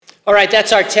All right,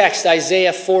 that's our text,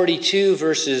 Isaiah 42,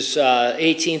 verses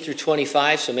 18 through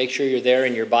 25, so make sure you're there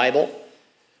in your Bible.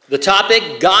 The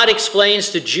topic, God explains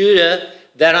to Judah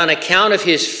that on account of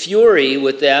his fury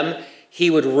with them, he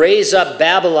would raise up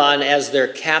Babylon as their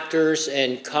captors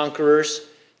and conquerors.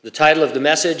 The title of the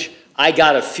message, I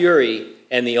got a fury,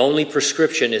 and the only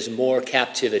prescription is more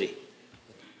captivity.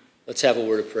 Let's have a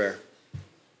word of prayer.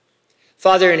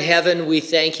 Father in heaven, we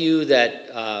thank you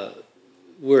that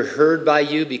we're heard by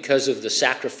you because of the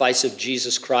sacrifice of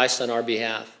Jesus Christ on our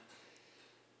behalf.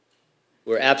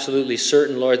 We're absolutely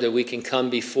certain, Lord, that we can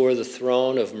come before the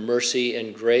throne of mercy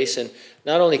and grace, and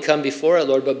not only come before it,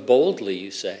 Lord, but boldly, you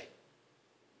say.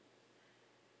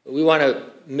 We want to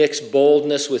mix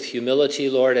boldness with humility,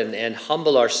 Lord, and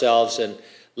humble ourselves and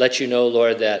let you know,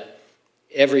 Lord, that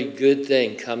every good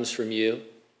thing comes from you,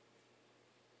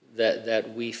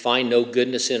 that we find no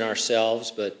goodness in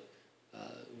ourselves, but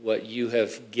what you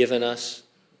have given us,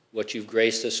 what you've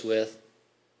graced us with.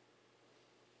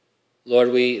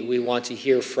 Lord, we want to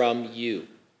hear from you.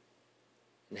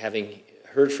 And having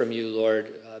heard from you,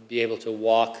 Lord, be able to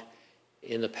walk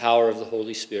in the power of the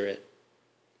Holy Spirit.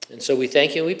 And so we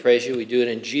thank you and we praise you. We do it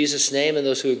in Jesus' name. And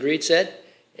those who agreed said,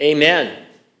 amen.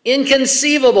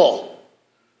 Inconceivable.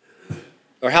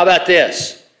 Or how about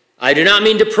this? I do not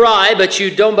mean to pry, but you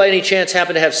don't by any chance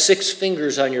happen to have 6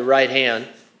 fingers on your right hand.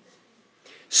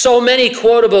 So many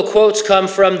quotable quotes come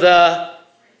from the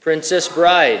Princess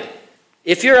Bride.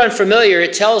 If you're unfamiliar,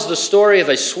 it tells the story of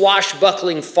a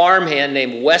swashbuckling farmhand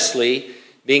named Wesley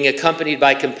being accompanied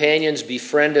by companions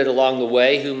befriended along the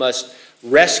way who must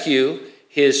rescue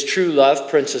his true love,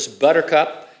 Princess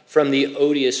Buttercup, from the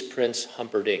odious Prince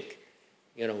Humperdinck.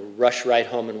 Rush right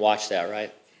home and watch that,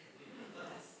 right?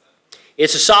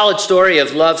 It's a solid story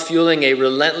of love fueling a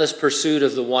relentless pursuit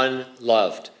of the one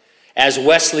loved. As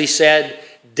Wesley said,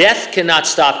 death cannot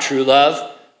stop true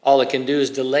love. All it can do is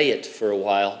delay it for a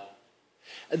while.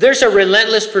 There's a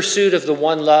relentless pursuit of the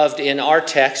one loved in our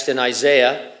text in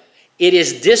Isaiah. It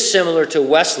is dissimilar to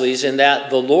Wesley's in that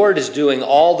the Lord is doing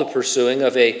all the pursuing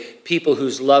of a people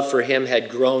whose love for him had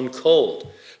grown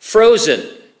cold. Frozen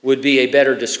would be a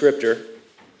better descriptor.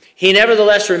 He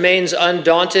nevertheless remains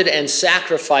undaunted and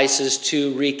sacrifices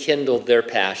to rekindle their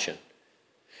passion.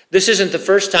 This isn't the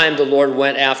first time the Lord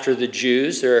went after the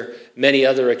Jews. There are many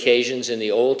other occasions in the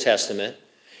Old Testament.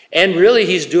 And really,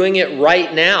 he's doing it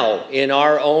right now in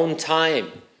our own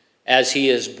time as he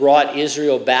has brought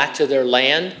Israel back to their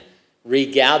land,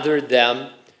 regathered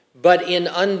them, but in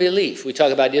unbelief. We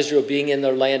talk about Israel being in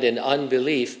their land in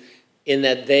unbelief in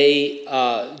that they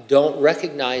don't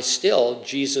recognize still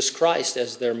Jesus Christ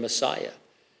as their Messiah.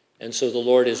 And so the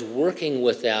Lord is working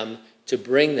with them to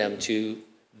bring them to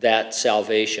that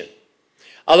salvation.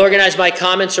 I'll organize my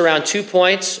comments around 2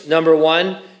 points. Number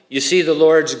 1, you see the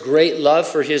Lord's great love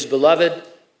for his beloved.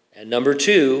 And number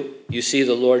 2, you see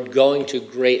the Lord going to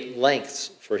great lengths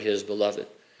for his beloved.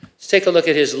 Let's take a look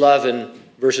at his love in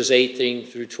verses 18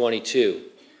 through 22.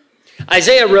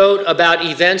 Isaiah wrote about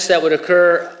events that would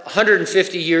occur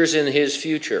 150 years in his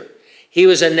future. He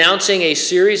was announcing a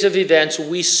series of events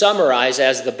we summarize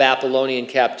as the Babylonian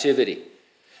captivity.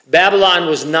 Babylon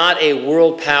was not a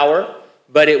world power,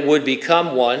 but it would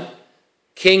become one.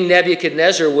 King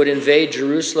Nebuchadnezzar would invade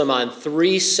Jerusalem on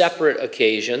 3 separate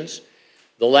occasions.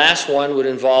 The last one would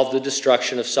involve the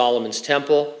destruction of Solomon's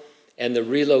temple and the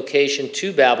relocation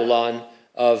to Babylon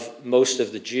of most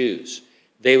of the Jews.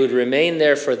 They would remain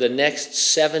there for the next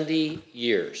 70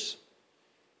 years.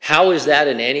 How is that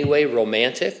in any way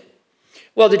romantic?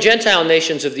 Well, the Gentile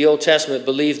nations of the Old Testament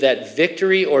believed that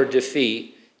victory or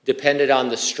defeat depended on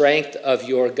the strength of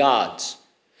your gods.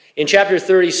 In chapter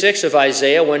 36 of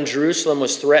Isaiah, when Jerusalem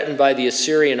was threatened by the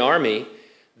Assyrian army,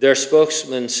 their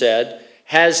spokesman said,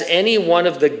 "Has any one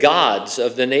of the gods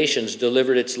of the nations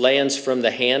delivered its lands from the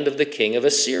hand of the king of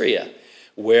Assyria?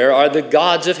 Where are the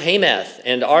gods of Hamath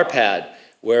and Arpad?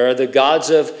 Where are the gods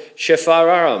of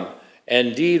Shepharvaim?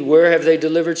 Indeed, where have they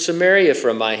delivered Samaria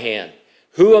from my hand?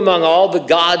 Who among all the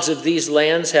gods of these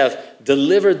lands have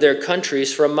delivered their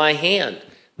countries from my hand,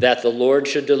 that the Lord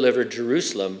should deliver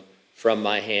Jerusalem from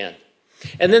my hand?"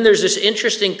 And then there's this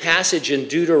interesting passage in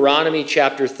Deuteronomy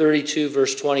chapter 32,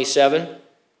 verse 27.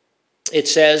 It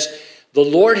says, the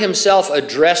Lord himself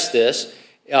addressed this.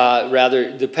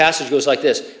 The passage goes like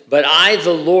this: "But I,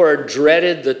 the Lord,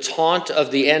 dreaded the taunt of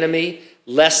the enemy,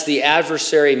 lest the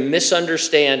adversary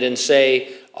misunderstand and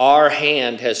say, our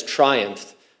hand has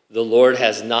triumphed. The Lord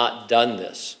has not done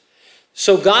this."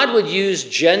 So God would use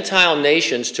Gentile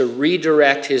nations to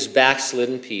redirect his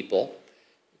backslidden people,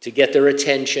 to get their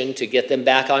attention, to get them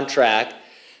back on track.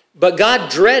 But God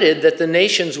dreaded that the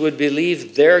nations would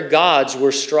believe their gods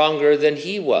were stronger than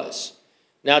he was.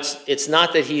 Now, it's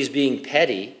not that he's being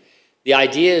petty. The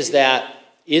idea is that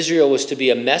Israel was to be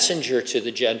a messenger to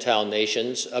the Gentile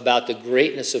nations about the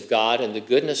greatness of God and the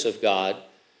goodness of God.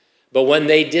 But when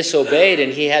they disobeyed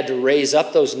and he had to raise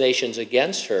up those nations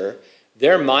against her,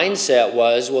 their mindset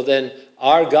was, well, then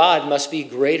our God must be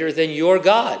greater than your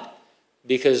God,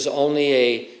 because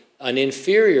only an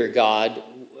inferior God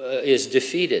is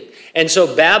defeated. And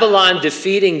so Babylon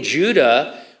defeating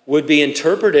Judah would be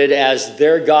interpreted as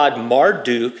their god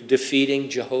Marduk defeating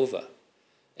Jehovah.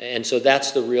 And so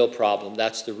that's the real problem.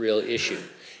 That's the real issue.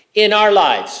 In our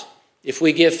lives, if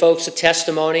we give folks a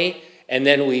testimony and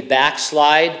then we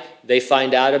backslide, they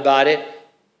find out about it,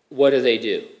 what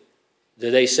do?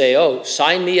 Do they say, oh,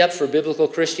 sign me up for biblical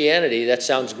Christianity? That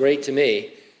sounds great to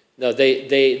me. No,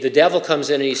 the devil comes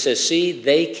in and he says, see,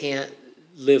 they can't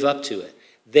live up to it.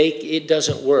 It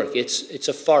doesn't work. It's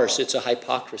a farce. It's a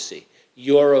hypocrisy.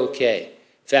 You're okay.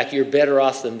 In fact, you're better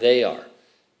off than they are.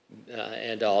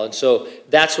 And so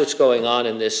that's what's going on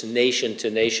in this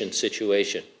nation-to-nation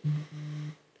situation.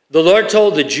 The Lord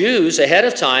told the Jews ahead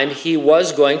of time he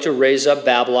was going to raise up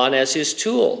Babylon as his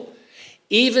tool.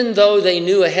 Even though they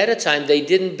knew ahead of time, they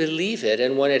didn't believe it.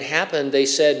 And when it happened, they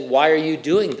said, why are you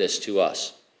doing this to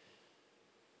us?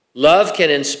 Love can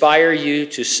inspire you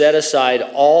to set aside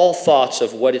all thoughts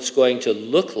of what it's going to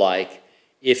look like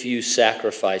if you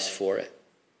sacrifice for it.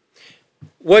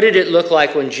 What did it look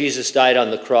like when Jesus died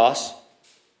on the cross?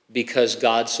 Because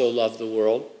God so loved the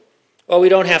world? Well, we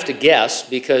don't have to guess,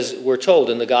 because we're told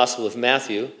in the Gospel of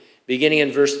Matthew, beginning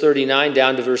in verse 39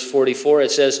 down to verse 44,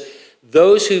 it says,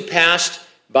 Those who passed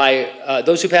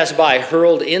by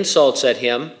hurled insults at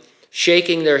him,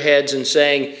 shaking their heads and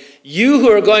saying, You who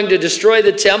are going to destroy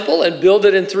the temple and build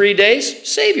it in 3 days,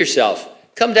 save yourself.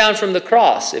 Come down from the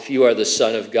cross if you are the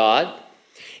Son of God.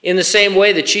 In the same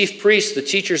way, the chief priests, the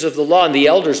teachers of the law, and the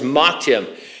elders mocked him.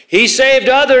 He saved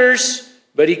others,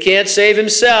 but he can't save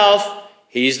himself.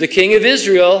 He's the King of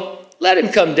Israel. Let him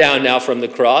come down now from the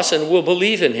cross, and we'll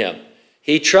believe in him.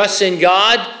 He trusts in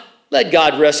God. Let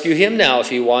God rescue him now if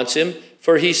he wants him.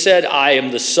 For he said, I am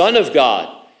the Son of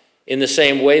God. In the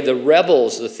same way, the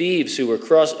rebels, the thieves who were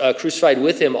crucified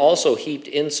with him also heaped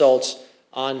insults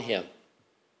on him.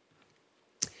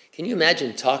 Can you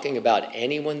imagine talking about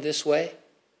anyone this way?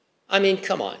 I mean,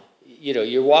 come on. You know,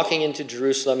 you're walking into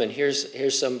Jerusalem and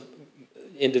here's some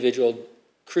individual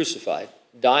crucified,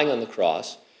 dying on the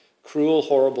cross, cruel,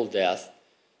 horrible death,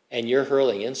 and you're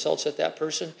hurling insults at that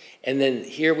person. And then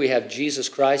here we have Jesus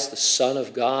Christ, the Son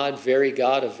of God of very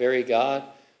God,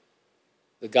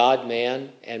 the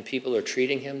God-man, and people are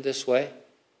treating him this way.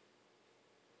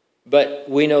 But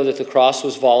we know that the cross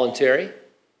was voluntary.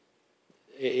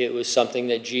 It was something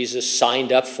that Jesus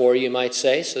signed up for, you might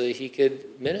say, so that he could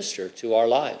minister to our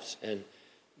lives and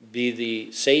be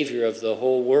the Savior of the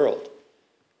whole world.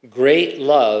 Great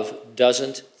love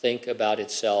doesn't think about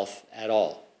itself at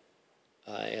all.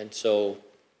 And so,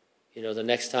 you know, the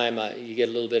next time you get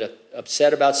a little bit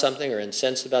upset about something or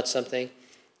incensed about something,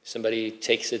 somebody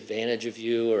takes advantage of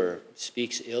you or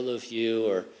speaks ill of you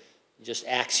or just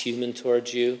acts human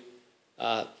towards you,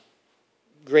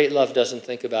 great love doesn't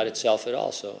think about itself at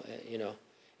all. So, you know,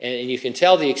 and you can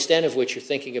tell the extent of which you're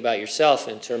thinking about yourself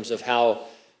in terms of how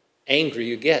angry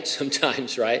you get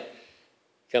sometimes, right?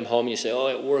 Come home and you say, oh,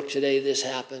 at work today this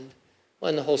happened. Well,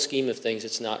 in the whole scheme of things,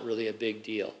 it's not really a big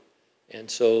deal. And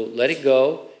so let it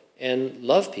go and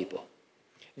love people.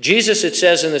 Jesus, it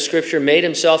says in the scripture, made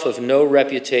himself of no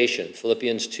reputation.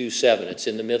 Philippians 2:7. It's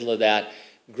in the middle of that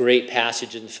great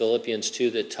passage in Philippians 2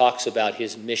 that talks about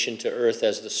his mission to earth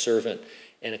as the servant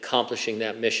and accomplishing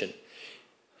that mission.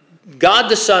 God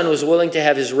the Son was willing to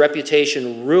have his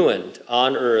reputation ruined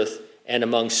on earth and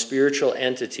among spiritual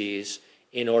entities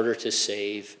in order to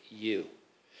save you.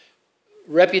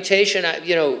 Reputation,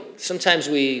 you know, sometimes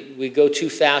we go too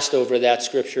fast over that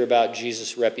scripture about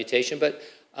Jesus' reputation, but,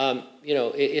 you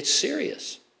know, it's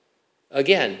serious.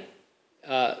 Again,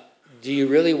 do you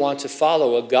really want to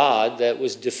follow a God that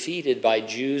was defeated by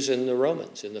Jews and the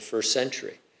Romans in the first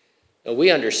century? Now,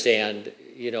 we understand,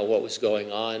 you know, what was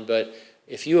going on, but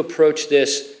if you approach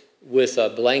this with a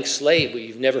blank slate,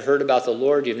 you've never heard about the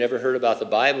Lord, you've never heard about the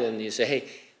Bible, and you say, hey,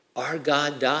 our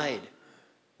God died.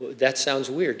 Well, that sounds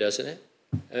weird, doesn't it?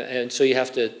 And so you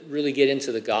have to really get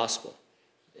into the gospel.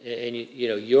 And, you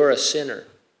know, you're a sinner.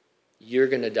 You're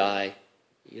going to die.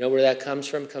 You know where that comes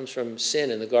from? It comes from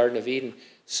sin in the Garden of Eden.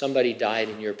 Somebody died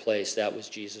in your place. That was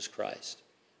Jesus Christ.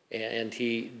 And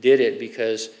he did it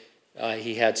because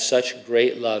he had such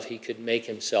great love, he could make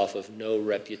himself of no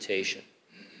reputation.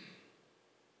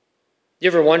 You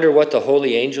ever wonder what the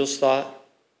holy angels thought?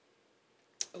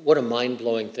 What a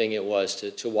mind-blowing thing it was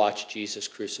to watch Jesus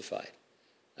crucified.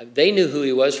 They knew who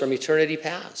he was from eternity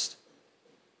past,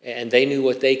 and they knew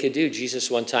what they could do. Jesus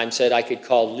one time said, I could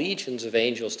call legions of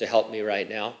angels to help me right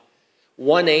now.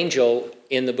 One angel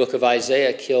in the book of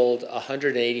Isaiah killed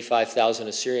 185,000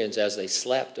 Assyrians as they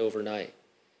slept overnight.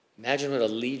 Imagine what a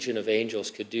legion of angels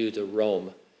could do to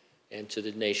Rome and to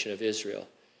the nation of Israel.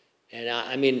 And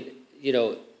I mean,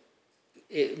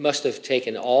 it must have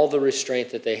taken all the restraint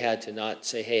that they had to not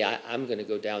say, hey, I'm going to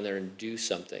go down there and do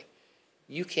something.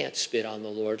 You can't spit on the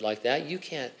Lord like that. You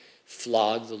can't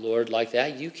flog the Lord like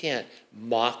that. You can't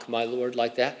mock my Lord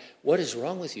like that. What is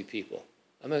wrong with you people?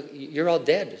 You're all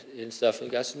dead and stuff.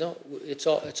 And God said, no, it's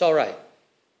all right.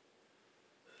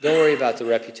 Don't worry about the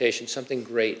reputation. Something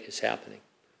great is happening.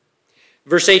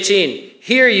 Verse 18,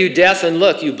 hear you deaf and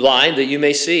look, you blind, that you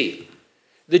may see.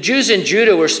 The Jews in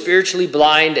Judah were spiritually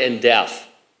blind and deaf.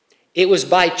 It was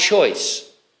by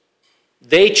choice.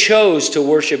 They chose to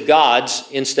worship gods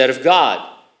instead of God.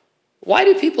 Why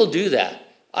do people do that?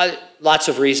 Lots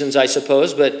of reasons, I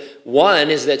suppose, but one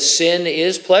is that sin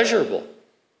is pleasurable. It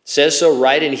says so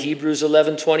right in Hebrews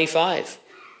 11:25.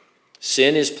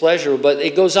 Sin is pleasurable, but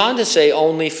it goes on to say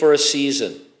only for a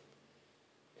season.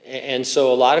 And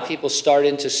so a lot of people start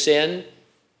into sin.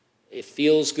 It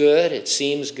feels good. It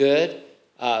seems good.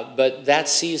 But that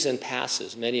season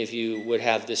passes. Many of you would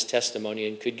have this testimony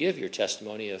and could give your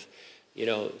testimony of,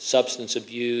 substance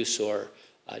abuse or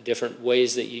different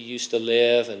ways that you used to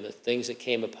live and the things that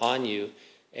came upon you.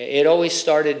 It always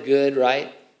started good,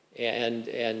 right? And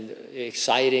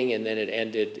exciting, and then it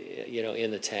ended,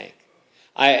 in the tank.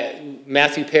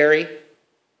 Matthew Perry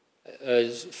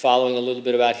is following a little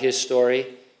bit about his story.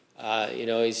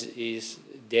 He's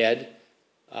dead.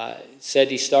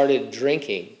 Said he started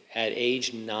drinking at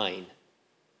age 9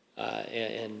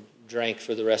 and drank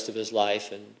for the rest of his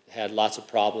life and had lots of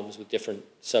problems with different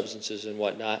substances and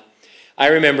whatnot. I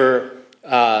remember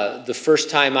the first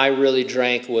time I really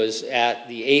drank was at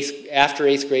the after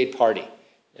 8th grade party,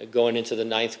 going into the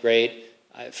 9th grade.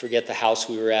 I forget the house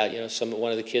we were at.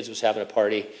 One of the kids was having a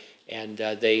party, and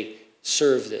they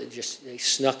served they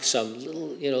snuck some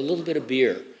little bit of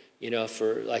beer.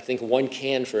 For I think one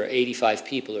can for 85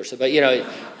 people or so. But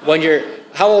when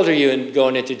how old are you and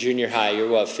going into junior high? You're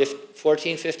what,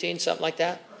 14, 15, something like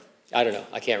that? I don't know.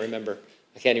 I can't remember.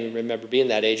 I can't even remember being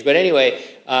that age. But anyway,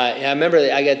 I remember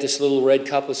I got this little red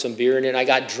cup with some beer in it, and I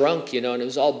got drunk, and it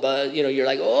was all buzz. You're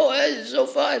like, oh, it's so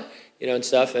fun, and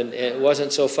stuff. And it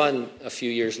wasn't so fun a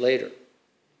few years later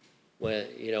when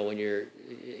you're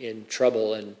in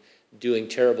trouble and doing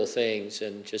terrible things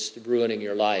and just ruining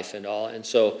your life and all. And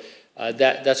so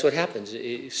that's what happens.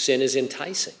 Sin is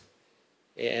enticing.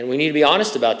 And we need to be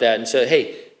honest about that and say,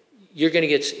 hey, you're going to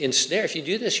get ensnared. If you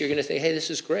do this, you're going to think, hey, this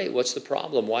is great. What's the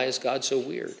problem? Why is God so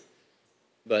weird?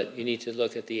 But you need to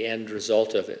look at the end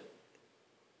result of it.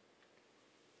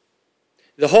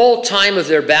 The whole time of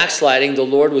their backsliding, the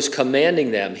Lord was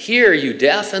commanding them, hear, you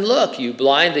deaf, and look, you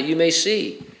blind, that you may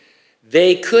see.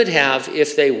 They could have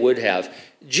if they would have.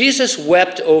 Jesus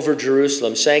wept over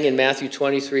Jerusalem, saying in Matthew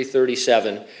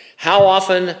 23:37, how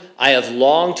often I have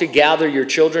longed to gather your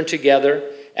children together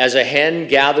as a hen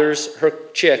gathers her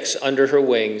chicks under her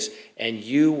wings, and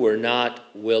you were not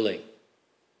willing.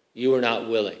 You were not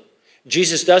willing.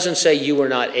 Jesus doesn't say you were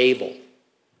not able.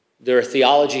 There are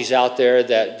theologies out there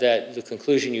that the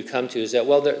conclusion you come to is that,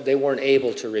 well, they weren't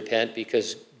able to repent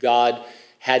because God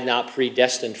had not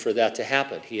predestined for that to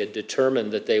happen. He had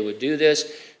determined that they would do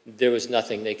this. There was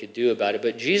nothing they could do about it.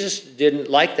 But Jesus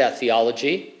didn't like that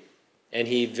theology, and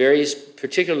he very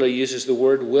particularly uses the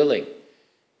word willing.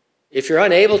 If you're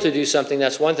unable to do something,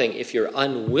 that's one thing. If you're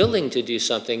unwilling to do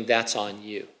something, that's on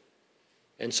you.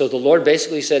 And so the Lord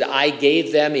basically said, I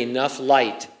gave them enough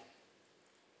light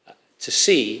to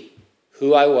see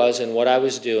who I was and what I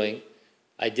was doing.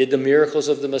 I did the miracles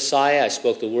of the Messiah. I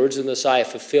spoke the words of the Messiah,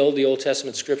 fulfilled the Old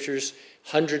Testament scriptures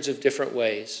hundreds of different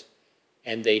ways.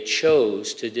 And they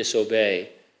chose to disobey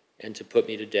and to put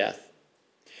me to death.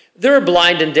 There are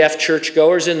blind and deaf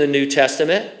churchgoers in the New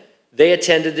Testament. They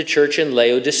attended the church in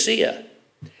Laodicea.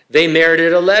 They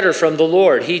merited a letter from the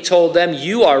Lord. He told them,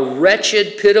 you are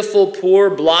wretched, pitiful,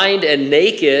 poor, blind, and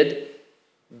naked.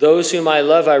 Those whom I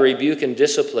love I rebuke and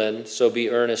discipline, so be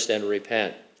earnest and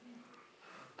repent.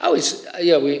 We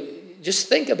just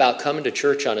think about coming to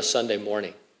church on a Sunday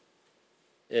morning.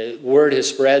 Word has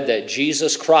spread that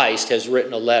Jesus Christ has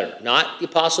written a letter. Not the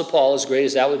Apostle Paul, as great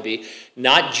as that would be.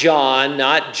 Not John,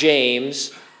 not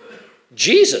James.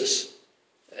 Jesus.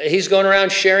 He's going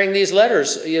around sharing these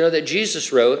letters, that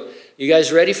Jesus wrote. You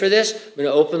guys ready for this? I'm going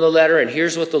to open the letter, and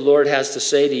here's what the Lord has to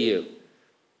say to you.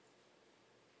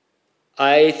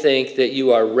 I think that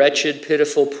you are wretched,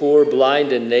 pitiful, poor,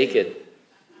 blind, and naked.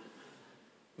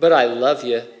 But I love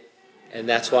you, and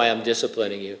that's why I'm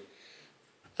disciplining you.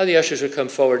 Oh, the ushers would come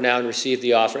forward now and receive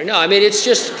the offering. No, I mean, it's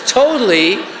just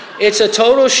it's a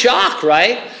total shock,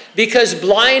 right? Because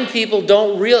blind people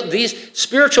these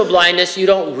spiritual blindness, you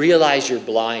don't realize you're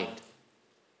blind.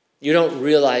 You don't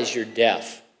realize you're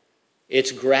deaf.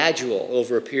 It's gradual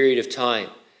over a period of time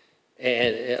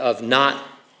and of not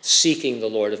seeking the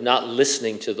Lord, of not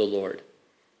listening to the Lord.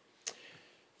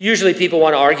 Usually people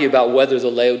want to argue about whether the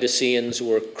Laodiceans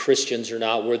were Christians or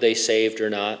not, were they saved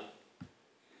or not.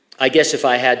 I guess if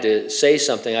I had to say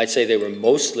something, I'd say they were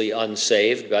mostly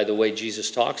unsaved by the way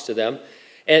Jesus talks to them.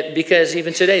 And because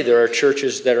even today there are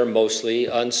churches that are mostly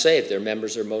unsaved. Their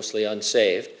members are mostly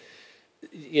unsaved.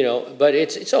 But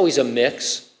it's always a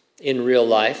mix in real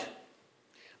life.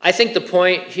 I think the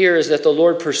point here is that the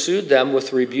Lord pursued them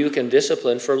with rebuke and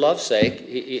discipline for love's sake.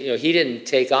 He didn't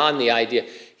take on the idea.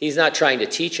 He's not trying to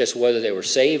teach us whether they were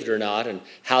saved or not and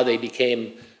how they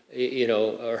became,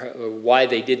 or why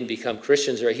they didn't become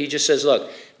Christians. He just says,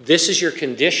 look, this is your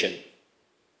condition,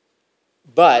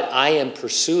 but I am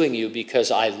pursuing you because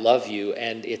I love you,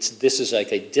 and this is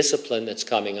like a discipline that's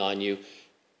coming on you,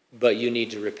 but you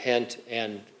need to repent,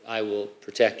 and I will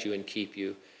protect you and keep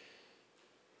you.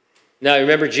 Now,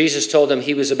 remember, Jesus told them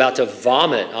he was about to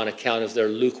vomit on account of their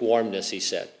lukewarmness, he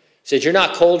said. He said, you're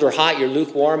not cold or hot, you're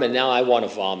lukewarm, and now I want to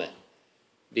vomit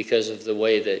because of the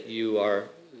way that you are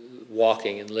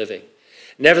walking and living.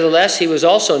 Nevertheless, he was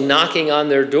also knocking on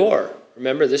their door.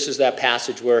 Remember, this is that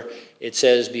passage where it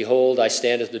says, behold, I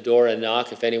stand at the door and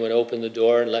knock. If anyone open the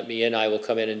door and let me in, I will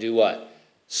come in and do what?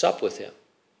 Sup with him.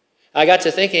 I got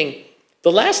to thinking,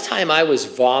 the last time I was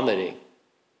vomiting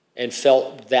and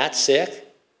felt that sick,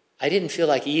 I didn't feel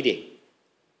like eating,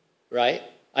 right?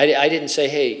 I didn't say,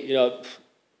 hey,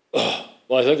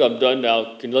 well, I think I'm done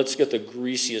now. Let's get the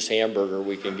greasiest hamburger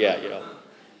we can get,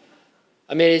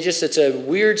 I mean, it's a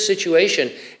weird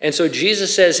situation. And so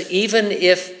Jesus says, even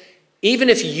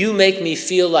if you make me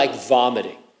feel like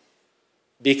vomiting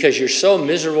because you're so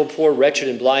miserable, poor, wretched,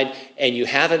 and blind, and you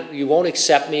won't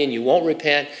accept me and you won't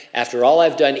repent after all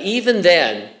I've done, even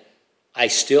then, I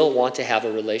still want to have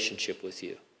a relationship with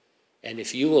you. And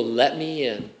if you will let me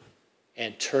in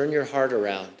and turn your heart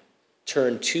around,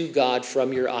 turn to God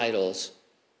from your idols,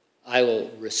 I will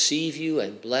receive you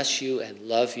and bless you and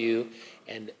love you,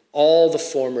 and all the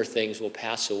former things will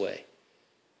pass away.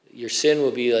 Your sin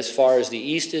will be as far as the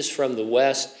east is from the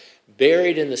west,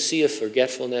 buried in the sea of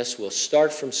forgetfulness. We'll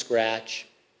start from scratch,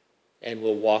 and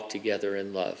we'll walk together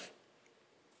in love.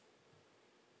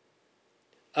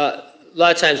 A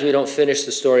lot of times we don't finish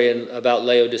the story about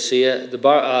Laodicea.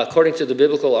 According to the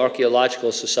Biblical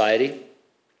Archaeological Society,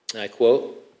 I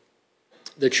quote,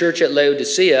 the church at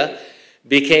Laodicea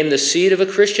became the seat of a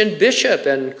Christian bishop,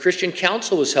 and Christian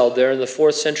council was held there in the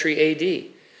 4th century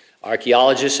A.D.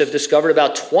 Archaeologists have discovered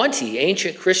about 20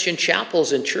 ancient Christian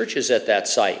chapels and churches at that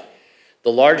site.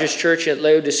 The largest church at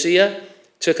Laodicea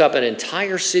took up an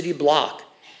entire city block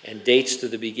and dates to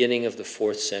the beginning of the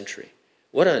 4th century.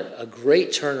 What a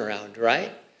great turnaround,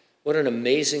 right? What an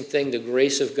amazing thing the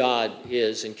grace of God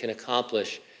is and can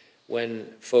accomplish when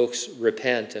folks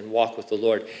repent and walk with the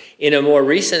Lord. In a more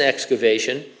recent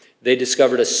excavation, they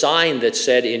discovered a sign that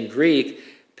said in Greek,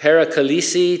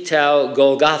 Parakalisi tau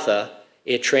Golgotha.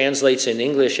 It translates in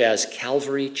English as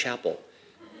Calvary Chapel.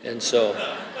 And so,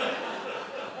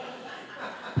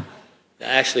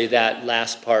 actually that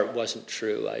last part wasn't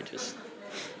true.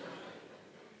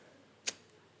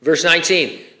 Verse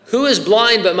 19, who is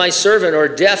blind but my servant, or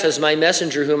deaf as my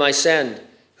messenger whom I send?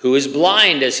 Who is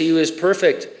blind as he who is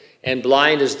perfect, and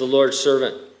blind as the Lord's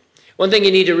servant? One thing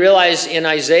you need to realize in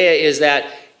Isaiah is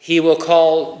that he will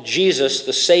call Jesus,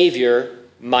 the Savior,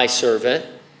 my servant.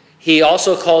 He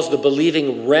also calls the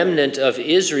believing remnant of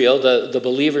Israel, the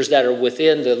believers that are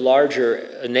within the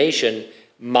larger nation,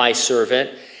 my servant.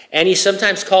 And he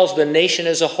sometimes calls the nation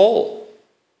as a whole,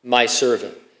 my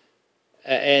servant.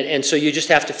 And so you just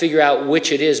have to figure out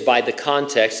which it is by the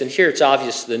context. And here it's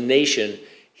obvious the nation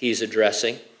he's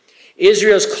addressing.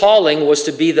 Israel's calling was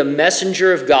to be the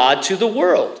messenger of God to the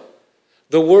world.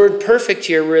 The word perfect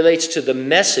here relates to the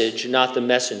message, not the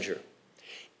messenger.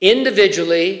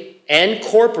 Individually and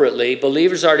corporately,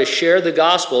 believers are to share the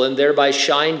gospel and thereby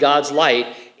shine God's light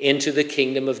into the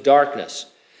kingdom of darkness.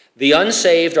 The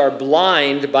unsaved are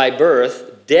blind by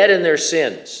birth, dead in their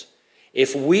sins.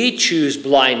 If we choose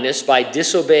blindness by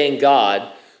disobeying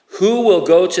God, who will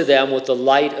go to them with the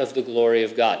light of the glory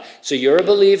of God? So you're a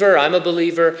believer, I'm a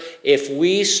believer. If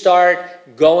we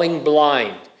start going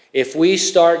blind, If we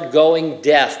start going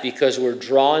deaf because we're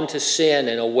drawn to sin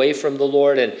and away from the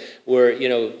Lord and we're,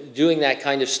 doing that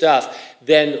kind of stuff,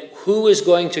 then who is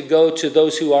going to go to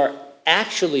those who are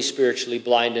actually spiritually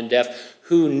blind and deaf,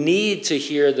 who need to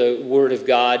hear the word of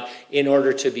God in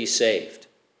order to be saved?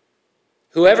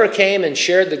 Whoever came and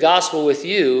shared the gospel with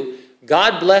you,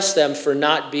 God bless them for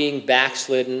not being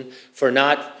backslidden, for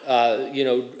not,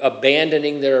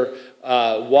 abandoning their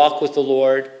walk with the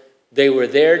Lord. They were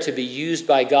there to be used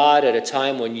by God at a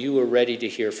time when you were ready to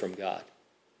hear from God.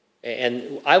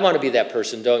 And I want to be that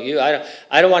person, don't you?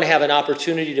 I don't want to have an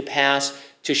opportunity to pass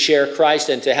to share Christ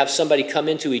and to have somebody come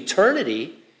into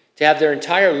eternity, to have their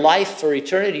entire life for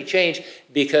eternity change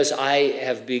because I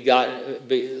have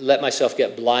let myself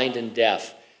get blind and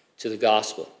deaf to the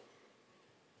gospel.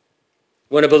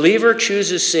 When a believer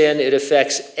chooses sin, it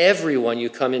affects everyone you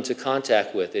come into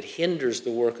contact with. It hinders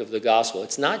the work of the gospel.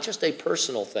 It's not just a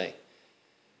personal thing.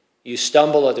 You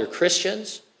stumble other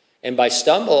Christians, and by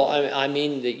stumble, I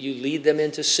mean that you lead them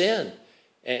into sin,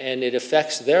 and it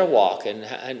affects their walk,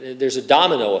 and there's a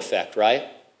domino effect, right?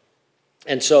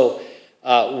 And so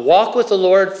walk with the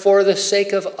Lord for the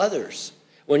sake of others.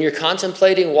 When you're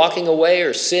contemplating walking away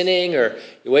or sinning, or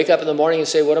you wake up in the morning and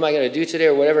say, what am I going to do today,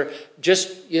 or whatever,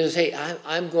 just say,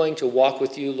 I'm going to walk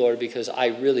with you, Lord, because I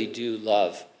really do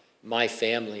love my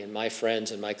family and my friends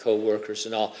and my co-workers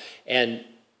and all. And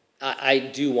I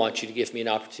do want you to give me an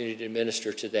opportunity to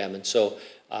minister to them. And so,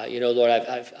 Lord,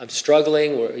 I'm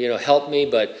struggling, or, help me,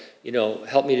 but,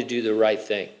 help me to do the right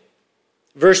thing.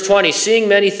 Verse 20, seeing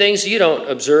many things you don't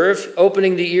observe,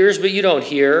 opening the ears, but you don't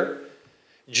hear.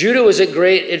 Judah was at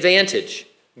great advantage.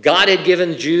 God had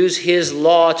given Jews his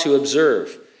law to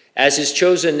observe. As his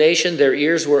chosen nation, their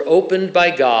ears were opened by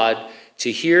God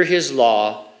to hear his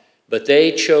law, but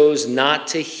they chose not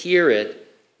to hear it,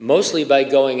 mostly by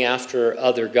going after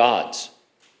other gods.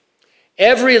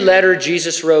 Every letter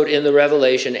Jesus wrote in the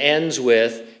Revelation ends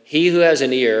with, he who has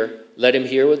an ear, let him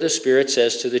hear what the Spirit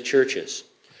says to the churches.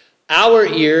 Our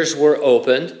ears were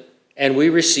opened, and we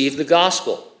received the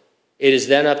gospel. It is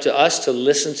then up to us to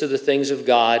listen to the things of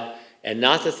God and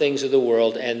not the things of the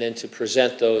world, and then to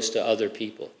present those to other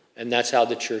people. And that's how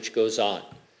the church goes on.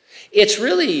 It's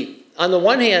really, on the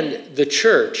one hand, the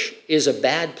church is a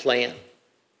bad plan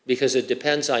because it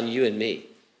depends on you and me,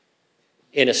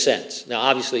 in a sense. Now,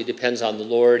 obviously, it depends on the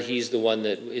Lord. He's the one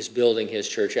that is building his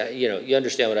church. You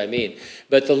understand what I mean.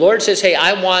 But the Lord says, hey,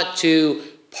 I want to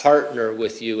partner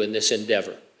with you in this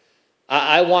endeavor.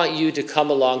 I want you to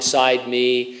come alongside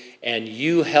me, and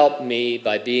you help me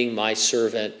by being my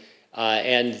servant.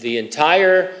 And the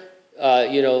entire,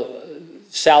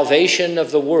 salvation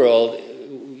of the world,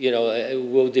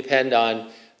 will depend on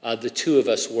the two of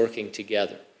us working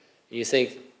together. And you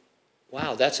think,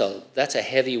 wow, that's a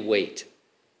heavy weight.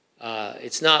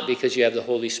 It's not because you have the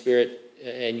Holy Spirit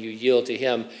and you yield to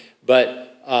him,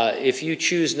 but if you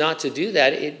choose not to do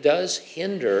that, it does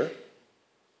hinder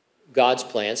God's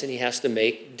plans, and he has to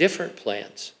make different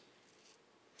plans.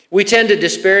 We tend to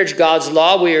disparage God's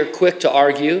law. We are quick to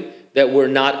argue that we're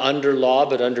not under law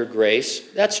but under grace.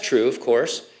 That's true, of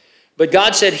course. But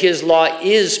God said his law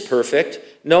is perfect.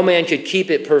 No man could keep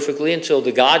it perfectly until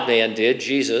the God-man did,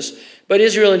 Jesus. But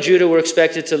Israel and Judah were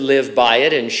expected to live by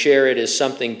it and share it as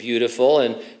something beautiful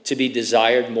and to be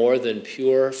desired more than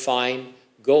pure, fine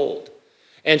gold.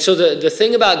 And so the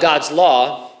thing about God's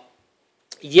law,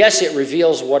 yes, it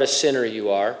reveals what a sinner you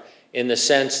are in the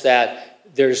sense that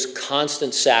there's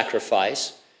constant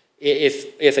sacrifice.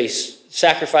 If a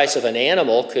sacrifice of an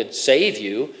animal could save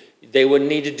you, they wouldn't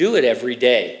need to do it every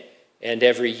day and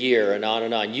every year and on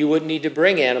and on. You wouldn't need to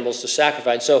bring animals to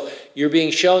sacrifice. So you're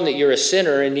being shown that you're a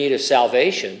sinner in need of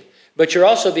salvation, but you're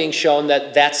also being shown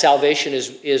that that salvation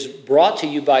is brought to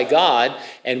you by God,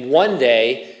 and one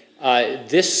day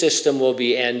this system will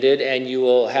be ended and you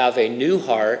will have a new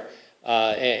heart,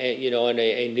 and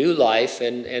a new life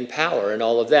and power and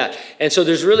all of that. And so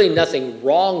there's really nothing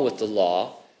wrong with the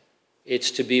law.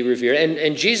 It's to be revered.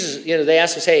 And Jesus, they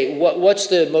asked us, hey, what's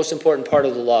the most important part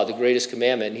of the law, the greatest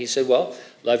commandment? And he said, well,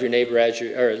 love your neighbor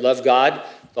love God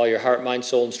with all your heart, mind,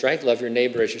 soul, and strength. Love your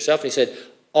neighbor as yourself. And he said,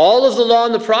 all of the law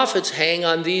and the prophets hang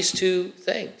on these two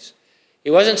things. He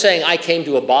wasn't saying, I came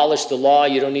to abolish the law.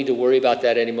 You don't need to worry about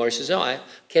that anymore. He says, no, I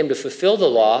came to fulfill the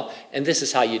law, and this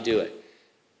is how you do it.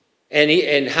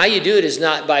 And how you do it is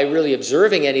not by really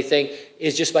observing anything,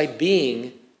 it's just by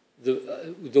being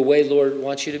the way Lord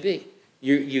wants you to be.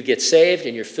 You get saved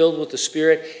and you're filled with the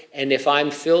Spirit. And if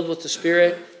I'm filled with the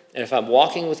Spirit and if I'm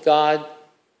walking with God,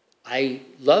 I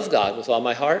love God with all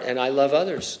my heart and I love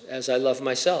others as I love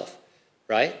myself,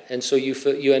 right? And so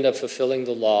you end up fulfilling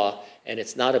the law, and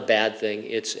it's not a bad thing,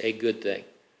 it's a good thing.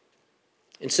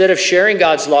 Instead of sharing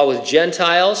God's law with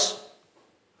Gentiles,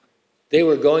 they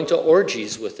were going to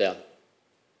orgies with them.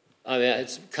 I mean,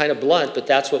 it's kind of blunt, but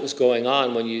that's what was going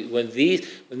on. When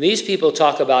these people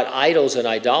talk about idols and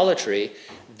idolatry,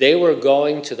 they were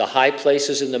going to the high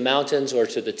places in the mountains or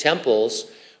to the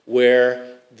temples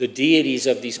where the deities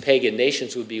of these pagan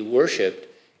nations would be worshipped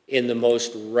in the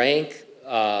most rank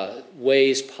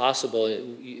ways possible,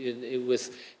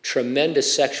 with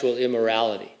tremendous sexual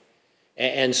immorality.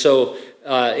 And so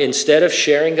instead of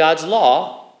sharing God's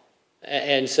law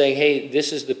and saying, hey,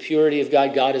 this is the purity of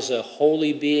God, God is a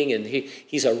holy being and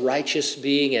he's a righteous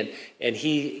being and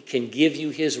he can give you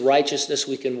his righteousness,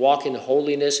 we can walk in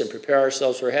holiness and prepare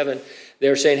ourselves for heaven,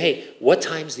 they're saying, hey, what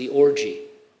time's the orgy?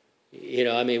 You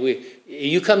know, I mean,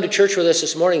 you come to church with us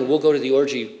this morning, we'll go to the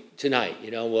orgy tonight.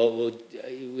 You know,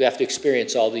 we have to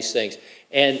experience all these things.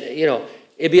 And, you know,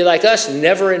 it'd be like us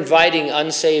never inviting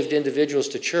unsaved individuals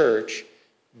to church,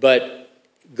 but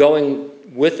going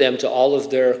with them to all of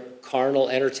their carnal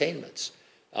entertainments.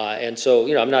 And so,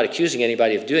 you know, I'm not accusing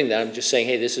anybody of doing that. I'm just saying,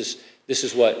 hey, this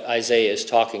is what Isaiah is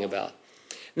talking about.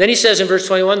 And then he says in verse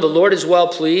 21, the Lord is well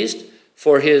pleased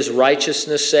for his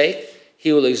righteousness' sake.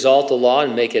 He will exalt the law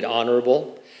and make it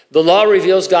honorable. The law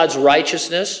reveals God's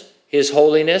righteousness, his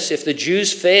holiness. If the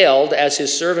Jews failed as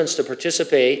his servants to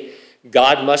participate,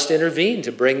 God must intervene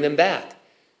to bring them back.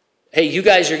 Hey, you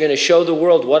guys are going to show the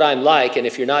world what I'm like, and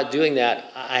if you're not doing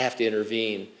that, I have to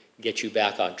intervene, get you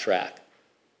back on track.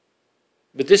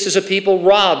 But this is a people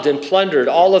robbed and plundered.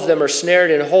 All of them are snared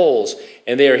in holes,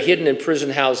 and they are hidden in prison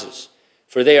houses.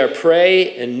 For they are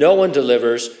prey, and no one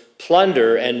delivers,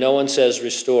 plunder, and no one says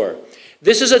restore.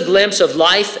 This is a glimpse of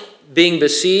life being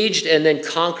besieged and then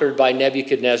conquered by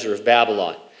Nebuchadnezzar of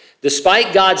Babylon.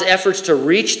 Despite God's efforts to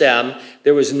reach them,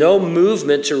 there was no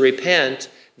movement to repent.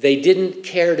 They didn't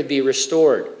care to be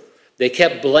restored. They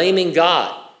kept blaming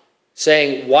God,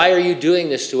 saying, why are you doing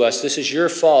this to us? This is your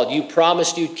fault. You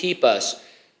promised you'd keep us.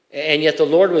 And yet the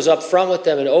Lord was up front with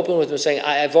them and open with them, saying,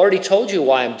 I've already told you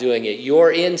why I'm doing it.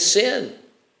 You're in sin.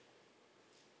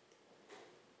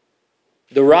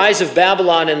 The rise of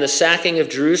Babylon and the sacking of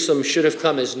Jerusalem should have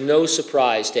come as no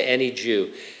surprise to any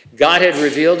Jew. God had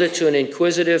revealed it to an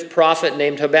inquisitive prophet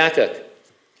named Habakkuk.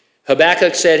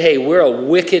 Habakkuk said, hey, we're a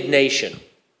wicked nation.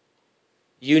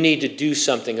 You need to do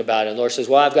something about it. And the Lord says,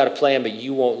 well, I've got a plan, but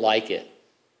you won't like it.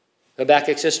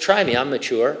 Habakkuk says, try me, I'm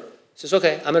mature. He says,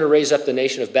 okay, I'm going to raise up the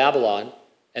nation of Babylon,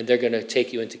 and they're going to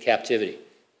take you into captivity.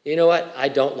 You know what? I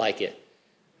don't like it.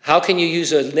 How can you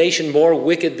use a nation more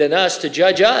wicked than us to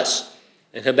judge us?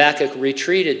 And Habakkuk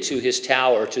retreated to his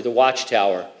tower, to the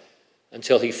watchtower,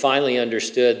 until he finally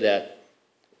understood that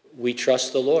we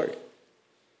trust the Lord.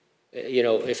 You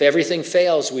know, if everything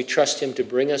fails, we trust him to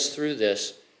bring us through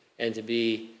this and to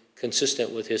be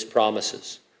consistent with his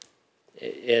promises.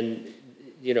 And,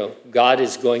 you know, God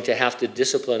is going to have to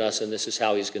discipline us, and this is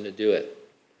how he's going to do it.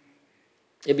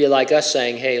 It'd be like us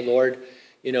saying, hey, Lord,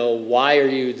 you know, why are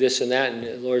you this and that? And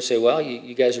the Lord would say, well,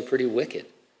 you guys are pretty wicked.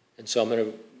 And so I'm going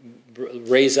to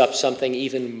raise up something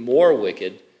even more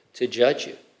wicked to judge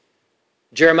you.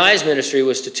 Jeremiah's ministry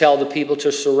was to tell the people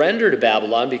to surrender to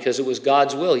Babylon because it was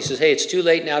God's will. He says, hey, it's too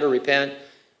late now to repent.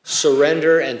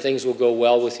 Surrender and things will go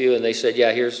well with you. And they said,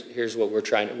 yeah, here's what we're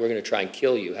going to try and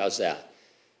kill you. How's that?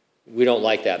 We don't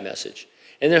like that message.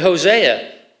 And then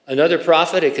Hosea, another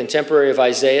prophet, a contemporary of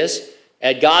Isaiah's,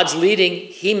 at God's leading,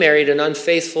 he married an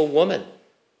unfaithful woman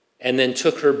and then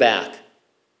took her back.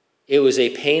 It was a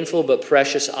painful but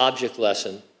precious object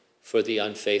lesson for the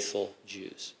unfaithful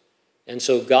Jews. And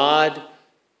so God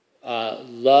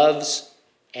loves,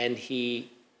 and he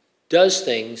does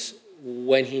things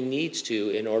when he needs to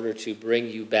in order to bring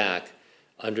you back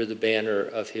under the banner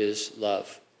of his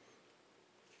love.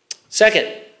 Second,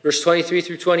 verse 23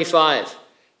 through 25,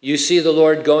 you see the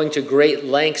Lord going to great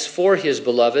lengths for his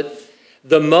beloved.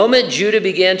 The moment Judah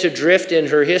began to drift in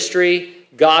her history,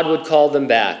 God would call them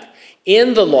back.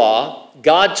 In the law,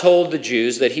 God told the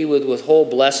Jews that he would withhold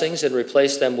blessings and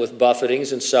replace them with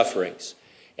buffetings and sufferings.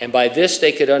 And by this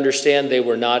they could understand they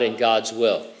were not in God's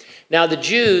will. Now the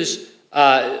Jews,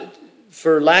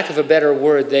 for lack of a better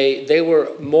word, they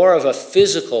were more of a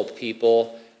physical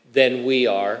people than we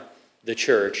are, the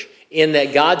church, in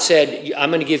that God said,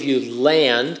 I'm going to give you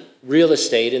land, real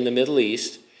estate in the Middle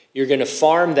East. You're going to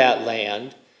farm that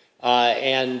land.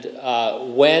 And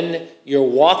when you're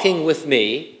walking with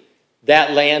me,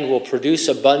 that land will produce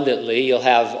abundantly. You'll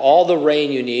have all the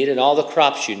rain you need and all the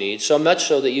crops you need, so much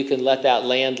so that you can let that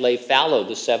land lay fallow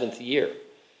the 7th year.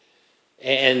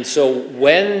 And so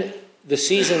when the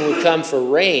season would come for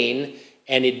rain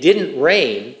and it didn't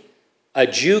rain, a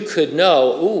Jew could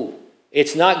know,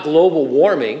 it's not global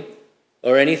warming.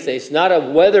 or anything. It's not a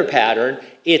weather pattern.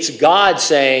 It's God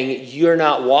saying, you're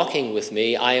not walking with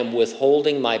me. I am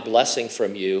withholding my blessing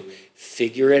from you.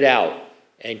 Figure it out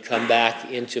and come back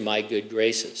into my good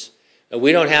graces. And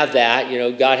we don't have that.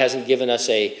 God hasn't given us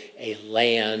a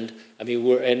land. I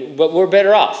mean, but we're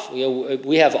better off.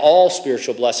 We have all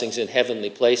spiritual blessings in heavenly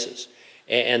places.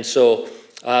 And so,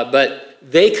 but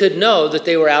they could know that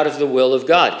they were out of the will of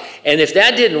God. And if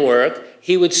that didn't work,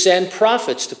 he would send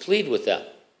prophets to plead with them.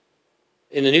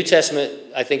 In the New Testament,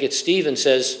 I think it's Stephen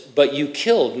says, but you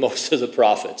killed most of the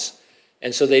prophets.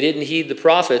 And so they didn't heed the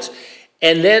prophets.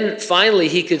 And then finally,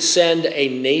 he could send a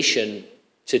nation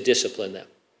to discipline them.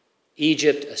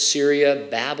 Egypt, Assyria,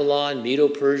 Babylon,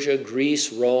 Medo-Persia,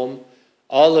 Greece, Rome,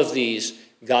 all of these,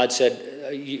 God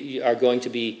said, are going to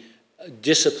be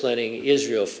disciplining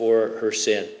Israel for her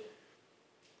sin.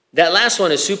 That last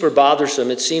one is super bothersome.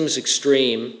 It seems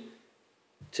extreme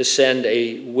to send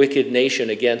a wicked nation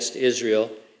against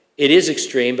Israel. It is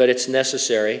extreme, but it's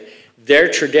necessary. Their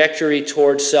trajectory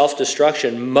towards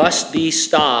self-destruction must be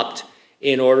stopped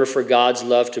in order for God's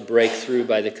love to break through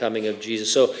by the coming of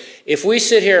Jesus. So if we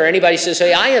sit here, or anybody says,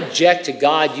 hey, I object to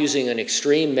God using an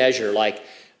extreme measure like,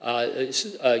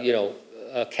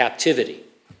 captivity.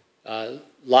 A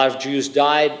lot of Jews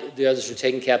died. The others were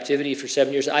taken captivity for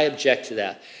 7 years. I object to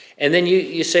that. And then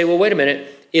you say, well, wait a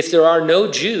minute. If there are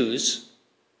no Jews,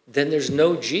 then there's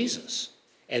no Jesus.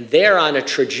 And they're on a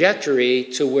trajectory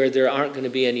to where there aren't going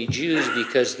to be any Jews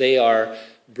because they are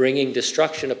bringing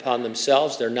destruction upon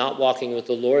themselves. They're not walking with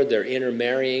the Lord. They're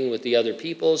intermarrying with the other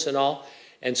peoples and all.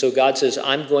 And so God says,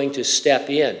 I'm going to step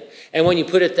in. And when you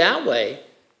put it that way,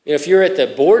 if you're at the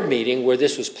board meeting where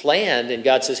this was planned and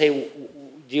God says, hey,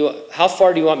 how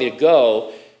far do you want me to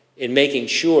go in making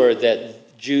sure that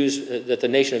that the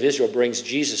nation of Israel brings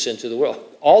Jesus into the world?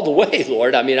 All the way,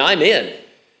 Lord. I mean, I'm in.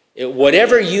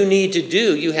 Whatever you need to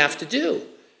do, you have to do,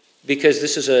 because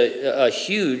this is a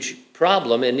huge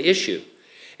problem and issue.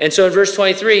 And so in verse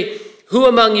 23, who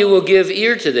among you will give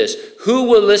ear to this? Who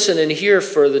will listen and hear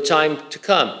for the time to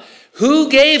come? Who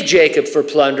gave Jacob for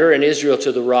plunder and Israel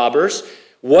to the robbers?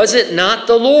 Was it not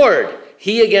the Lord,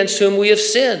 he against whom we have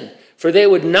sinned? For they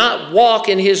would not walk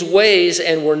in his ways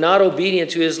and were not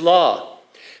obedient to his law.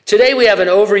 Today we have an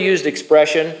overused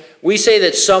expression. We say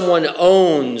that someone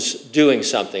owns doing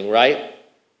something, right?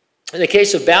 In the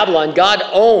case of Babylon, God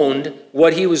owned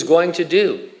what he was going to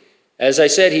do. As I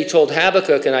said, he told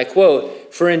Habakkuk, and I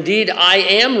quote, for indeed I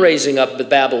am raising up the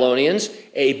Babylonians,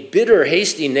 a bitter,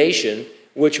 hasty nation,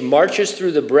 which marches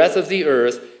through the breadth of the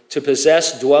earth to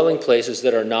possess dwelling places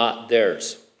that are not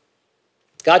theirs.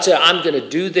 God said, I'm going to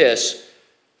do this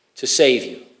to save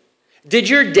you. Did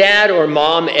your dad or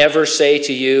mom ever say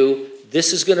to you,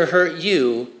 this is going to hurt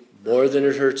you more than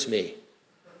it hurts me?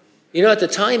 At the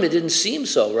time it didn't seem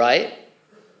so, right?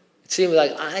 It seemed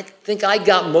like, I think I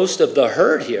got most of the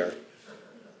hurt here.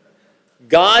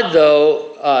 God,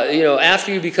 though,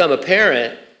 after you become a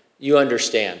parent, you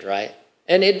understand, right?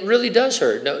 And it really does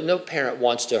hurt. No parent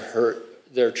wants to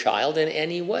hurt their child in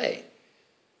any way.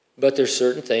 But there's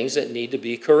certain things that need to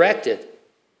be corrected.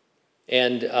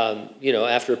 And,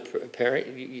 after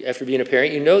being a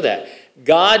parent, you know that.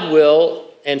 God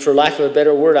will, and for lack of a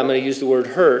better word, I'm going to use the word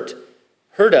hurt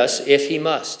us if he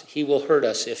must. He will hurt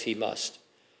us if he must.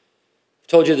 I've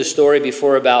told you the story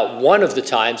before about one of the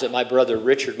times that my brother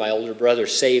Richard, my older brother,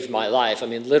 saved my life. I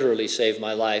mean, literally saved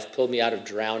my life, pulled me out of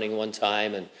drowning one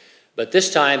time. But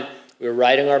this time, we were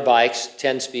riding our bikes,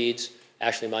 10 speeds.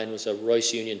 Actually, mine was a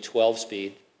Royce Union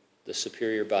 12-speed, the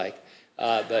superior bike.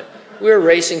 But we were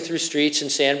racing through streets in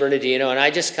San Bernardino, and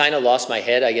I just kind of lost my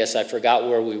head. I guess I forgot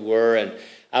where we were, and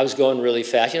I was going really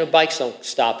fast. Bikes don't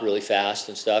stop really fast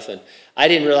and stuff, and I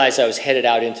didn't realize I was headed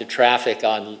out into traffic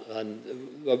on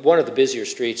one of the busier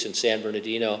streets in San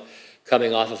Bernardino,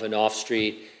 coming off of an off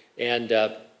street, and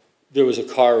there was a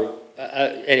car.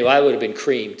 Anyway, I would have been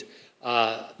creamed.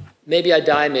 Maybe I'd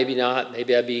die, maybe not.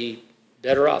 Maybe I'd be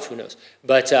better off, who knows.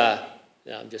 But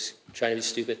I'm just trying to be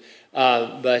stupid.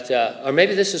 Or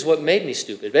maybe this is what made me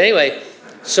stupid. But anyway,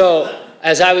 so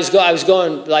as I was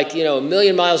going like, a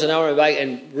million miles an hour on my bike,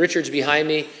 and Richard's behind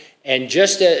me, and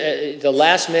just at the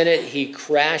last minute, he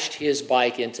crashed his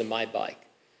bike into my bike.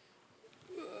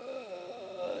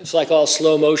 It's like all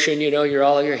slow motion, you're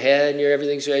all in your head, and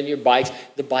everything's in your bikes.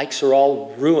 The bikes are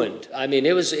all ruined. I mean,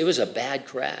 it was a bad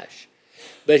crash.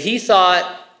 But he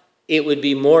thought it would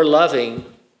be more loving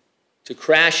to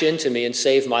crash into me and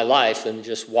save my life than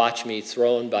just watch me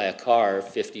thrown by a car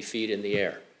 50 feet in the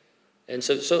air. And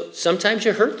so sometimes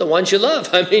you hurt the ones you love.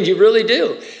 I mean, you really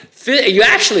do. You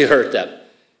actually hurt them.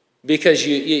 Because,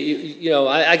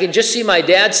 I can just see my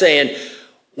dad saying,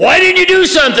 why didn't you do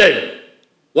something?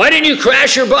 Why didn't you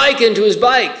crash your bike into his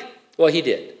bike? Well, he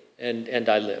did, and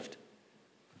I lived.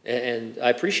 And I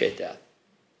appreciate that.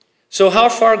 So how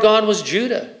far gone was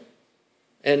Judah?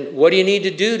 And what do you need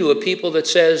to do to a people that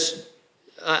says,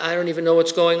 I don't even know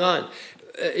what's going on?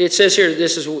 It says here,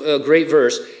 this is a great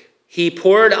verse, he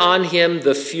poured on him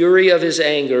the fury of his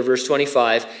anger, verse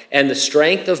 25, and the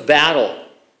strength of battle.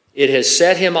 It has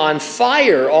set him on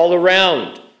fire all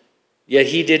around. Yet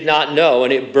he did not know,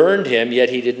 and it burned him, yet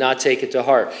he did not take it to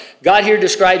heart. God here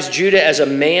describes Judah as a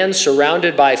man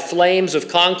surrounded by flames of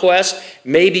conquest,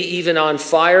 maybe even on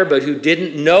fire, but who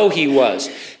didn't know he was.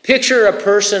 Picture a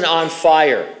person on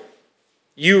fire.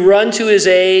 You run to his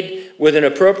aid with an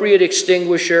appropriate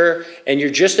extinguisher, and you're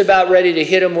just about ready to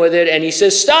hit him with it, and he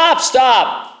says, stop,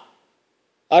 stop.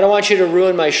 I don't want you to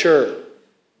ruin my shirt.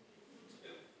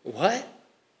 What?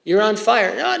 You're on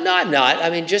fire. No, I'm not. I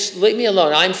mean, just leave me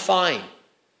alone. I'm fine.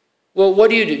 Well,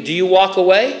 what do? Do you walk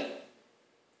away?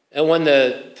 And when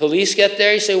the police get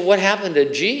there, you say, what happened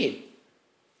to Gene?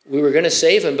 We were going to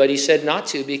save him, but he said not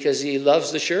to because he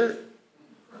loves the shirt.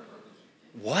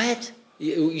 What?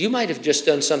 You might have just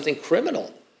done something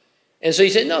criminal. And so he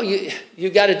said, no, you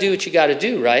got to do what you got to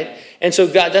do, right? And so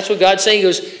God, that's what God's saying. He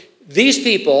goes, these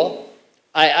people,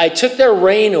 I took their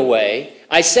reign away.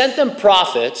 I sent them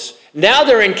prophets. Now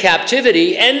they're in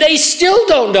captivity, and they still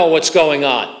don't know what's going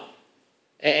on.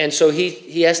 And so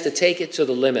he has to take it to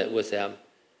the limit with them.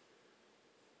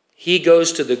 He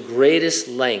goes to the greatest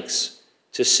lengths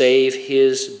to save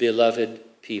his beloved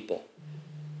people.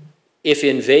 If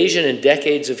invasion and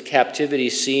decades of captivity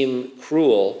seem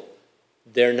cruel,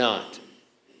 they're not.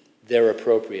 They're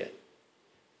appropriate.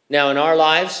 Now, in our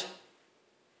lives,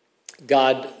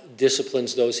 God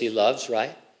disciplines those he loves,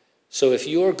 right? So if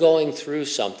you're going through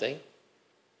something,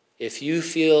 if you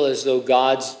feel as though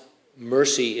God's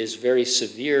mercy is very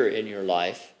severe in your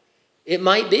life, it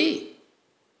might be.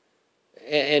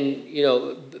 And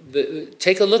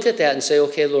take a look at that and say,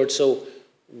 okay, Lord, so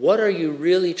what are you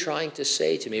really trying to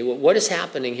say to me? What is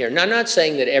happening here? Now, I'm not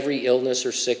saying that every illness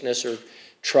or sickness or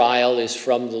trial is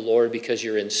from the Lord because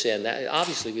you're in sin.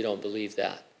 Obviously, we don't believe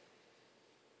that.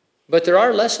 But there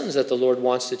are lessons that the Lord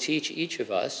wants to teach each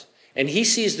of us. And he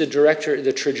sees the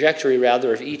trajectory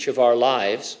of each of our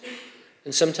lives.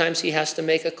 And sometimes he has to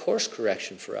make a course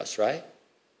correction for us, right?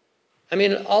 I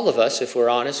mean, all of us, if we're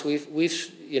honest, we've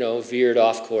veered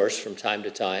off course from time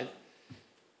to time.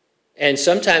 And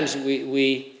sometimes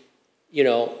we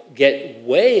get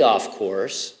way off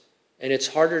course, and it's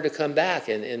harder to come back.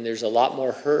 And there's a lot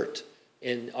more hurt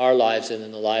in our lives and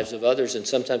in the lives of others. And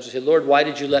sometimes we say, Lord, why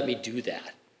did you let me do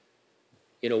that?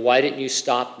 Why didn't you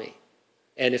stop me?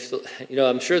 And if,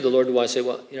 I'm sure the Lord would want to say,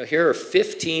 well, here are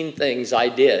 15 things I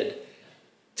did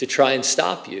to try and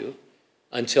stop you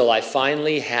until I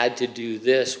finally had to do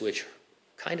this, which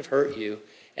kind of hurt you.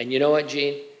 And you know what,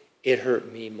 Gene? It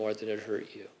hurt me more than it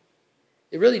hurt you.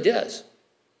 It really does.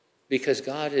 Because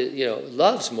God,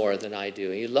 loves more than I do.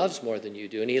 And he loves more than you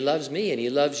do. And he loves me and he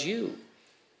loves you.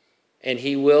 And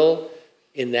he will,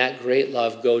 in that great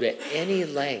love, go to any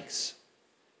lengths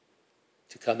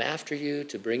to come after you,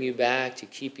 to bring you back, to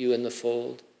keep you in the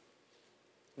fold.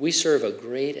 We serve a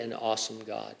great and awesome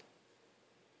God.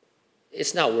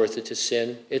 It's not worth it to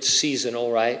sin. It's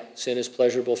seasonal, right? Sin is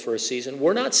pleasurable for a season.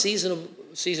 We're not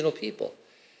seasonal people.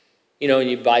 And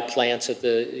you buy plants at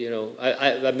the,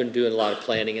 I've been doing a lot of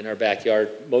planting in our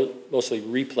backyard, mostly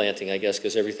replanting, I guess,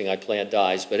 because everything I plant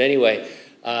dies. But anyway,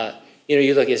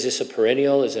 you look, is this a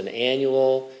perennial? Is it an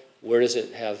annual? Where does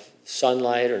it have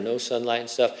sunlight or no sunlight and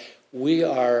stuff? We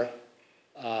are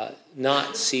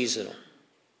not seasonal.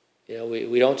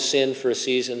 We don't sin for a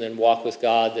season, then walk with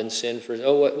God, then sin for,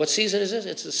 what season is this?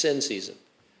 It's the sin season.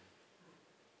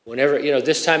 Whenever,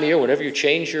 this time of year, whenever you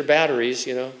change your batteries,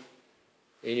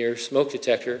 in your smoke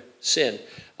detector, sin.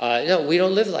 No, we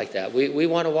don't live like that. We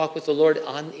want to walk with the Lord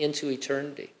on into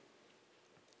eternity.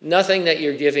 Nothing that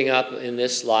you're giving up in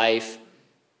this life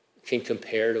can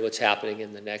compare to what's happening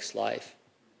in the next life.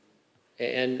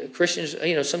 And Christians,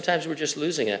 sometimes we're just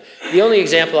losing it. The only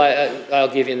example I'll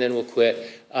give you, and then we'll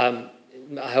quit. I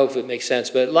hope it makes sense.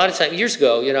 But a lot of times, years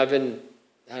ago, I've been,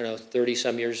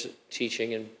 30-some years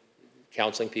teaching and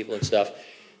counseling people and stuff.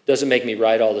 Doesn't make me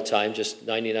right all the time, just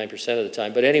 99% of the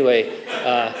time. But anyway,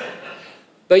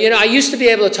 I used to be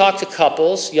able to talk to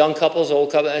couples, young couples,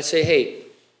 old couples, and I'd say, hey,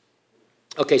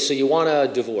 okay, so you want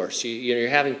a divorce. You're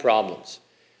having problems.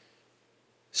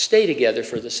 Stay together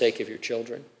for the sake of your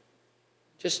children.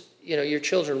 Just, your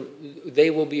children,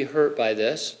 they will be hurt by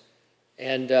this.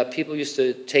 And people used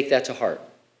to take that to heart.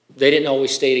 They didn't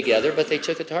always stay together, but they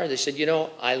took it to heart. They said,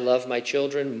 I love my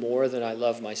children more than I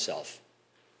love myself.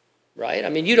 Right? I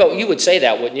mean, you would say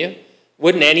that, wouldn't you?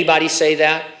 Wouldn't anybody say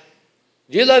that?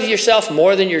 Do you love yourself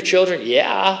more than your children?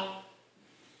 Yeah,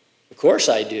 of course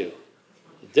I do.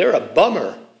 They're a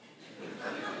bummer.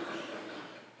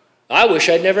 I wish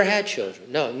I'd never had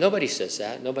children. No, nobody says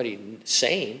that. Nobody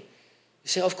sane. You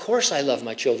say, of course I love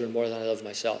my children more than I love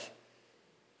myself.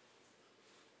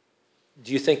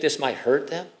 Do you think this might hurt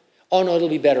them? Oh, no, it'll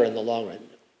be better in the long run.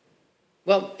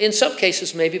 Well, in some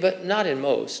cases maybe, but not in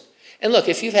most. And look,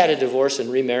 if you've had a divorce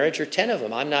and remarriage, or 10 of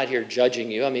them, I'm not here judging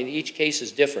you. I mean, each case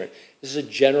is different. This is a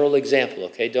general example,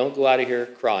 okay? Don't go out of here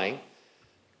crying.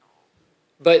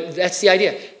 But that's the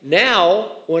idea.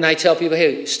 Now, when I tell people,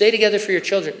 hey, stay together for your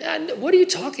children, what are you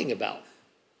talking about?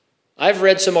 I've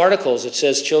read some articles that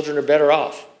says children are better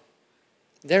off.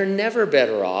 They're never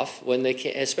better off when they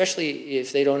can, especially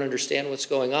if they don't understand what's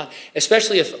going on,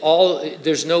 especially if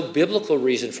there's no biblical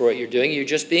reason for what you're doing. You're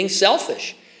just being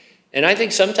selfish. And I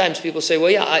think sometimes people say, well,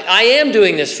 yeah, I am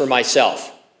doing this for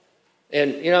myself.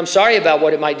 And, I'm sorry about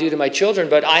what it might do to my children,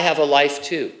 but I have a life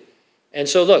too. And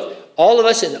so look, all of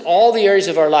us in all the areas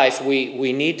of our life,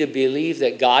 we need to believe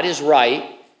that God is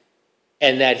right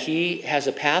and that he has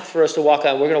a path for us to walk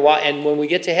on. We're going to walk, and when we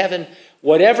get to heaven,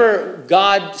 whatever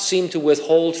God seemed to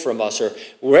withhold from us, or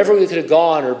wherever we could have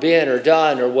gone or been or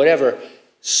done or whatever,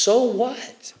 so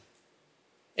what?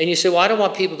 And you say, well, I don't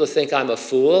want people to think I'm a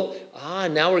fool.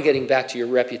 Now we're getting back to your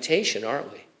reputation,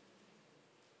 aren't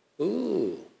we?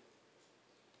 Ooh.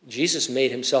 Jesus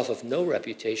made himself of no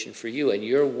reputation for you, and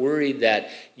you're worried that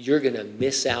you're going to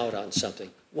miss out on something.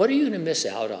 What are you going to miss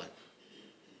out on?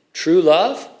 True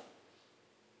love?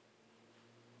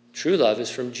 True love is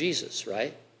from Jesus,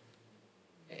 right?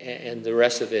 And the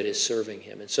rest of it is serving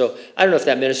him. And so I don't know if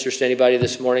that ministers to anybody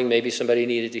this morning. Maybe somebody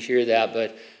needed to hear that,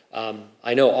 but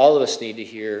I know all of us need to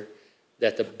hear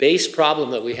that the base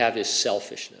problem that we have is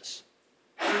selfishness.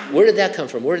 Where did that come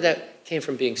from? Where did that came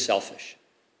from being selfish?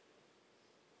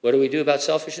 What do we do about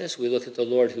selfishness? We look at the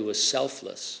Lord who was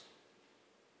selfless,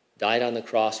 died on the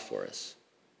cross for us.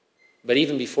 But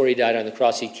even before he died on the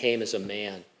cross, he came as a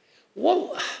man.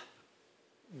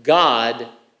 God,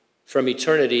 from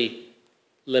eternity,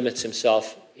 limits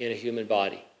himself in a human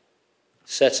body,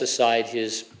 sets aside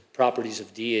his properties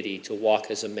of deity to walk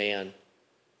as a man.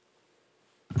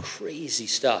 Crazy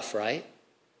stuff, right?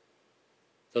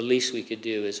 The least we could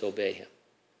do is obey him.